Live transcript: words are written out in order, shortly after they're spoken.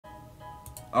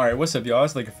Alright, what's up y'all,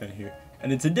 it's like a fan here.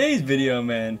 And in today's video,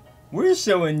 man, we're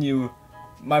showing you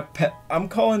my pet. I'm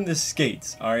calling this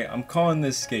skates, alright? I'm calling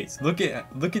this skates. Look at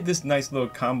this nice little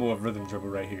combo of rhythm dribble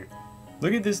right here.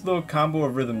 Look at this little combo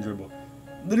of rhythm dribble.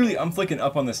 Literally, I'm flicking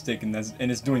up on the stick and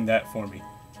it's doing that for me.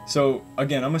 So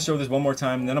again, I'm gonna show this one more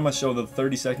time, and then I'm gonna show the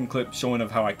 30-second clip showing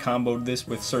of how I comboed this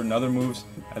with certain other moves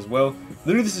as well.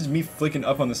 Literally, this is me flicking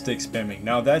up on the stick spamming.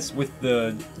 Now that's with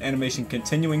the animation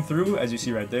continuing through, as you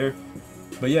see right there.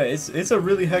 But yeah, it's a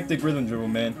really hectic rhythm dribble,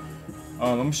 man.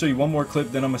 I'm gonna show you one more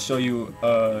clip, then I'm gonna show you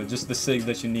just the SIGs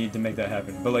that you need to make that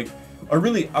happen. But like, or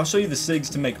really, I'll show you the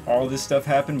SIGs to make all this stuff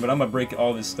happen, but I'm gonna break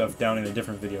all this stuff down in a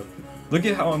different video. Look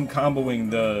at how I'm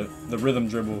comboing the rhythm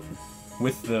dribble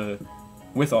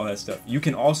with all that stuff. You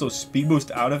can also speed boost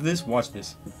out of this. Watch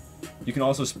this. You can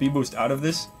also speed boost out of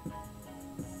this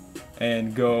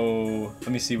and go. Let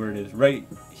me see where it is. Right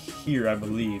here, I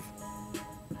believe.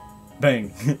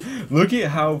 Bang. Look at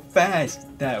how fast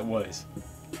that was.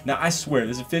 Now I swear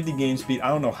this is 50 game speed. I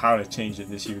don't know how to change it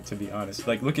this year, to be honest.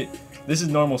 Like, look at this, is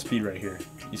normal speed right here.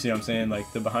 You see what I'm saying? Like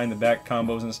the behind the back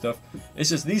combos and stuff.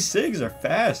 It's just these SIGs are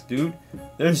fast, dude.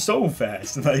 They're so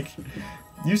fast. Like,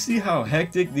 you see how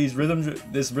hectic this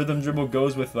rhythm dribble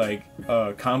goes with like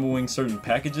comboing certain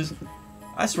packages.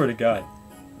 I swear to God,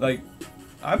 like,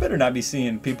 I better not be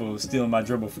seeing people stealing my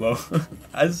dribble flow.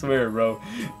 I swear, bro.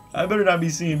 I better not be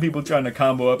seeing people trying to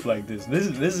combo up like this. This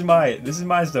is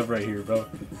my stuff right here, bro.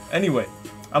 Anyway,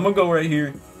 I'm gonna go right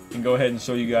here and go ahead and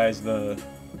show you guys the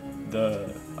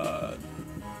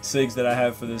SIGs that I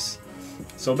have for this.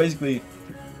 So basically,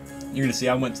 you're gonna see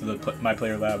I went to the my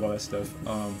player lab, all that stuff.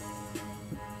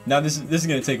 Now this is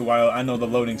gonna take a while. I know the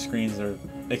loading screens are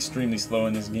extremely slow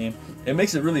in this game. It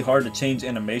makes it really hard to change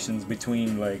animations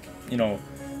between, like, you know,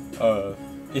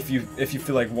 if you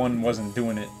feel like one wasn't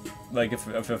doing it, like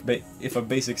if a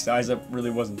basic size up really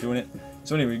wasn't doing it.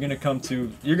 So anyway, you're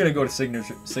gonna go to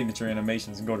signature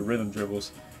animations and go to rhythm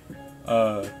dribbles.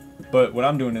 But what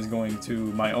I'm doing is going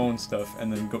to my own stuff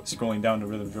and then scrolling down to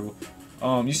rhythm dribble.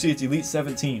 You see it's Elite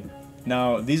 17.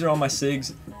 Now these are all my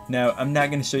SIGs. Now I'm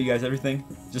not gonna show you guys everything.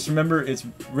 Just remember it's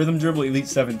rhythm dribble Elite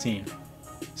 17.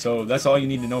 So that's all you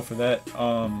need to know for that.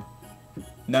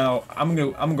 Now I'm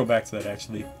gonna go back to that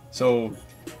actually. So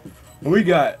we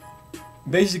got,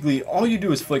 basically all you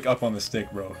do is flick up on the stick,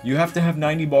 bro. You have to have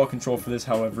 90 ball control for this,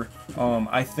 however.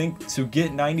 I think to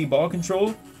get 90 ball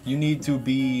control, you need to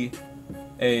be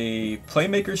a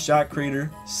playmaker shot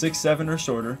creator 6'7" or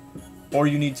shorter, or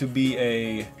you need to be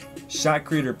a shot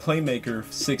creator playmaker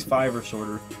 6'5" or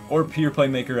shorter, or pure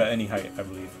playmaker at any height, I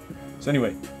believe. So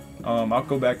anyway, I'll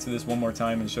go back to this one more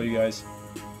time and show you guys.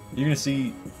 You're gonna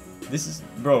see this is,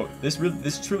 bro,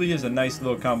 this truly is a nice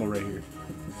little combo right here.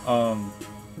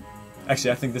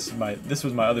 Actually, I think this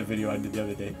was my other video I did the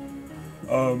other day.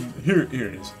 Here it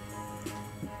is.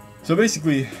 So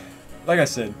basically, like I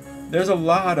said, there's a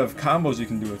lot of combos you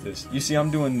can do with this. You see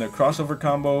I'm doing the crossover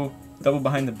combo, double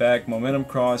behind the back, momentum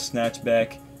cross, snatch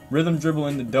back, rhythm dribble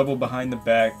into double behind the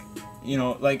back. You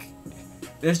know, like,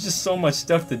 there's just so much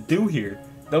stuff to do here.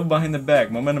 Double behind the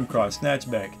back, momentum cross, snatch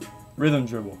back, rhythm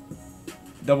dribble,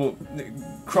 double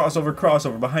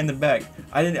crossover behind the back.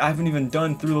 I haven't even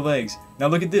done through the legs. Now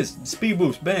look at this, speed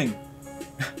boost, bang.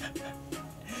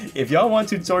 If y'all want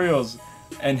tutorials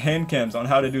and hand cams on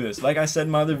how to do this, like I said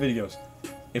in my other videos,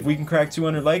 if we can crack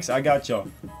 200 likes, I got y'all.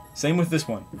 Same with this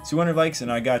one, 200 likes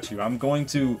and I got you. I'm going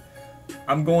to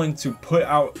put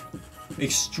out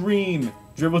extreme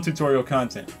dribble tutorial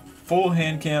content, full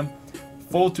hand cam,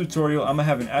 full tutorial. I'm gonna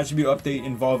have an attribute update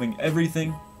involving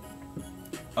everything.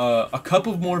 A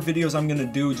couple more videos I'm gonna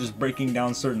do just breaking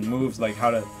down certain moves, like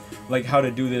how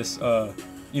to do this,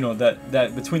 you know,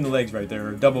 that between the legs right there,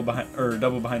 or double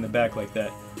behind the back like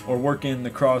that, or work in the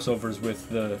crossovers with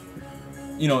the,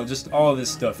 you know, just all this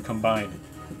stuff combined.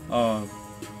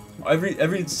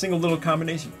 Every single little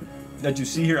combination that you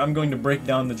see here, I'm going to break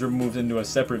down the dribble moves into a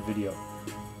separate video,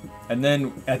 and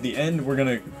then at the end we're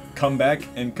gonna come back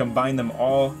and combine them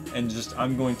all, and just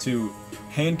I'm going to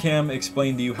hand cam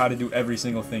explain to you how to do every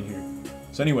single thing here.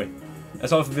 So anyway,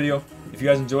 that's all for the video. If you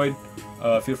guys enjoyed,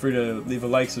 feel free to leave a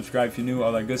like, subscribe if you're new,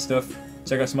 all that good stuff.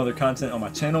 Check out some other content on my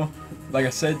channel. Like I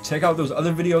said, check out those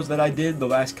other videos that I did the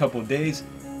last couple of days.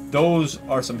 Those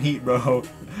are some heat, bro.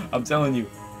 I'm telling you.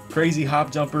 Crazy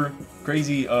hop jumper,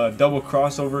 crazy double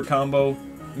crossover combo.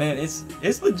 Man,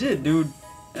 it's legit, dude.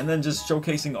 And then just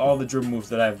showcasing all the dribble moves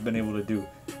that I've been able to do.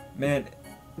 Man,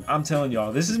 I'm telling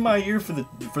y'all, this is my year for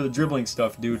the dribbling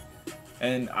stuff, dude.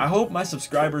 And I hope my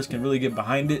subscribers can really get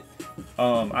behind it.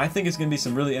 I think it's gonna be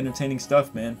some really entertaining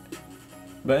stuff, man.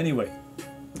 But anyway,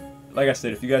 like I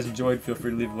said, if you guys enjoyed, feel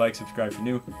free to leave a like, subscribe if you're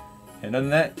new. And other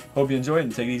than that, hope you enjoyed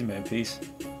and take it easy, man. Peace.